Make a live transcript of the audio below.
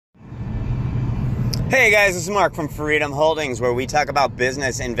Hey guys, this is Mark from Freedom Holdings, where we talk about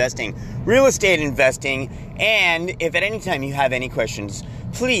business investing, real estate investing, and if at any time you have any questions,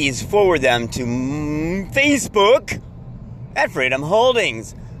 please forward them to Facebook at Freedom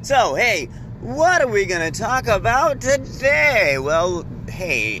Holdings. So, hey, what are we going to talk about today? Well,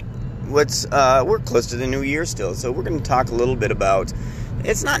 hey, we're close to the new year still, so we're going to talk a little bit about,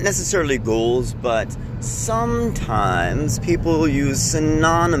 it's not necessarily goals, but sometimes people use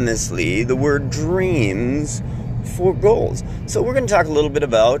synonymously the word dreams for goals. So we're going to talk a little bit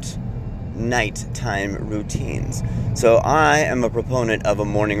about nighttime routines. So I am a proponent of a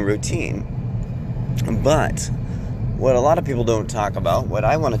morning routine, but what a lot of people don't talk about, what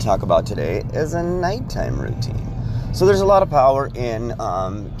I want to talk about today, is a nighttime routine. So there's a lot of power in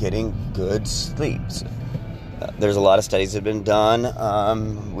getting good sleep. There's a lot of studies that have been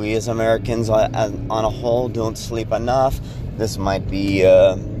done. We as Americans on a whole don't sleep enough. This might be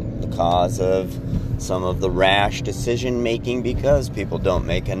the cause of some of the rash decision making because people don't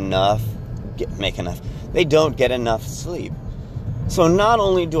they don't get enough sleep. So not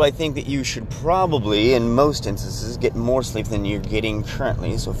only do I think that you should probably, in most instances, get more sleep than you're getting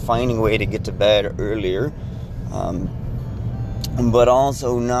currently, so finding a way to get to bed earlier, but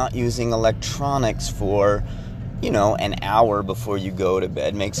also not using electronics for an hour before you go to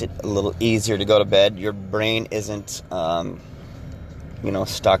bed makes it a little easier to go to bed. Your brain isn't,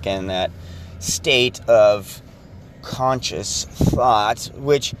 stuck in that state of conscious thought,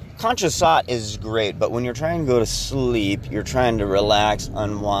 which conscious thought is great, but when you're trying to go to sleep, you're trying to relax,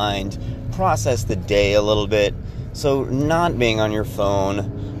 unwind, process the day a little bit. So not being on your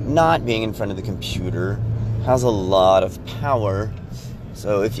phone, not being in front of the computer has a lot of power.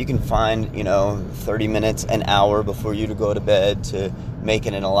 So if you can find, 30 minutes, an hour before you to go to bed to make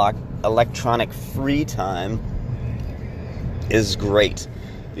it an electronic free time is great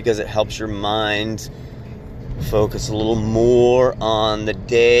because it helps your mind focus a little more on the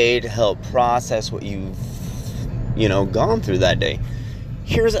day to help process what you've, gone through that day.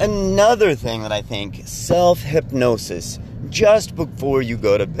 Here's another thing that I think, self-hypnosis, just before you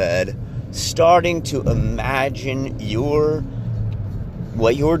go to bed, starting to imagine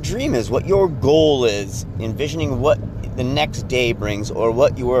what your dream is, what your goal is, envisioning what the next day brings or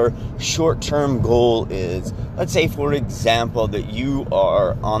what your short-term goal is. Let's say, for example, that you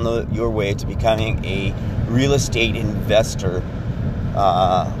are on your way to becoming a real estate investor,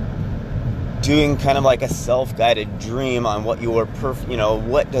 doing kind of like a self-guided dream on what your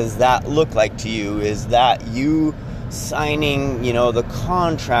what does that look like to you? Is that you signing, the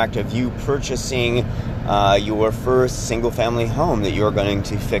contract of you purchasing your first single-family home that you're going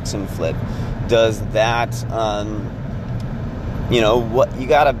to fix and flip? Does that, what you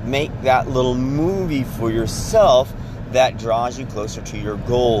got to make that little movie for yourself that draws you closer to your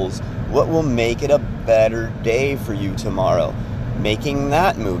goals? What will make it a better day for you tomorrow? Making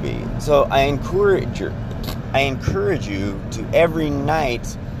that movie. So I encourage you to every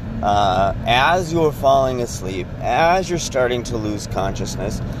night, as you're falling asleep, as you're starting to lose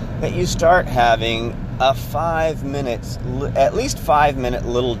consciousness, that you start having a at least 5 minute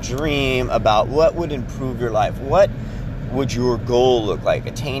little dream about what would improve your life. What would your goal look like?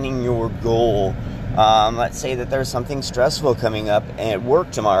 Attaining your goal. Let's say that there's something stressful coming up at work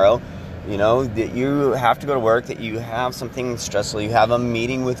tomorrow, that you have to go to work, that you have something stressful, you have a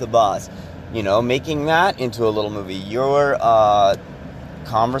meeting with the boss, making that into a little movie. Your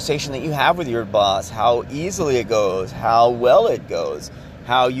conversation that you have with your boss, how easily it goes, how well it goes,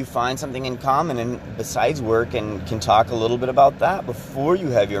 how you find something in common and besides work and can talk a little bit about that before you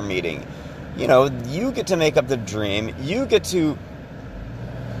have your meeting. You get to make up the dream. You get to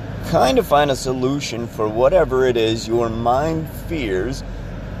kind of find a solution for whatever it is your mind fears.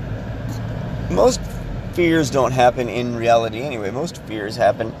 Most fears don't happen in reality anyway. Most fears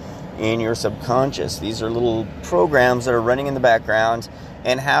happen in your subconscious. These are little programs that are running in the background.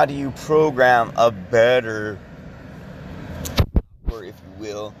 And how do you program a better, or if you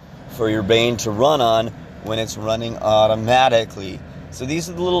will, for your brain to run on when it's running automatically? So these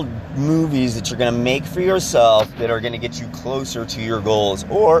are the little movies that you're going to make for yourself that are going to get you closer to your goals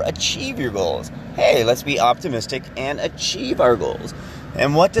or achieve your goals. Hey, let's be optimistic and achieve our goals.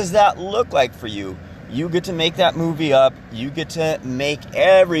 And what does that look like for you? You get to make that movie up. You get to make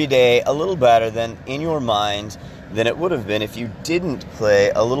every day a little better than in your mind than it would have been if you didn't play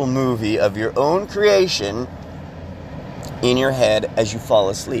a little movie of your own creation in your head as you fall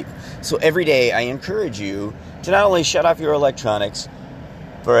asleep. So every day I encourage you to not only shut off your electronics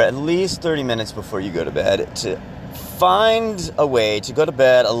for at least 30 minutes before you go to bed, to find a way to go to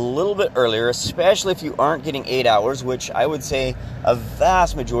bed a little bit earlier, especially if you aren't getting 8 hours, which I would say a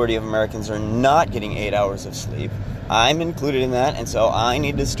vast majority of Americans are not getting 8 hours of sleep. I'm included in that, and so I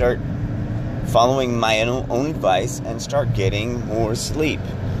need to start following my own advice and start getting more sleep.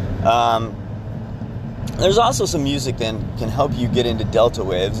 There's also some music that can help you get into delta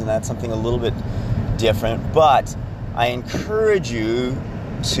waves, and that's something a little bit different, but I encourage you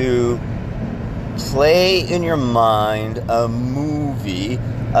to play in your mind a movie,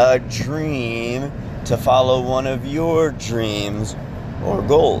 a dream, to follow one of your dreams or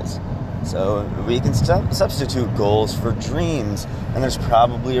goals. So we can substitute goals for dreams, and there's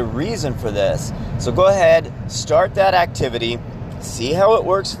probably a reason for this. So go ahead, start that activity, see how it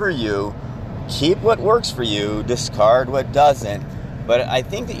works for you, keep what works for you, discard what doesn't. But I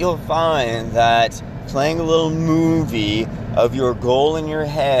think that you'll find that playing a little movie of your goal in your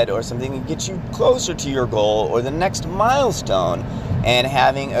head, or something that gets you closer to your goal or the next milestone, and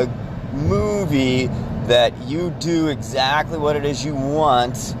having a movie that you do exactly what it is you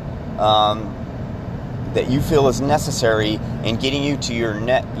want, that you feel is necessary in getting you to your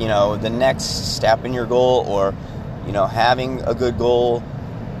the next step in your goal, or having a good goal.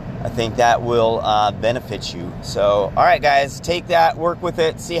 I think that will benefit you. So, all right, guys, take that, work with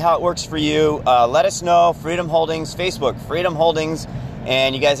it, see how it works for you. Let us know. Freedom Holdings, Facebook, Freedom Holdings,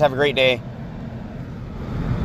 and you guys have a great day.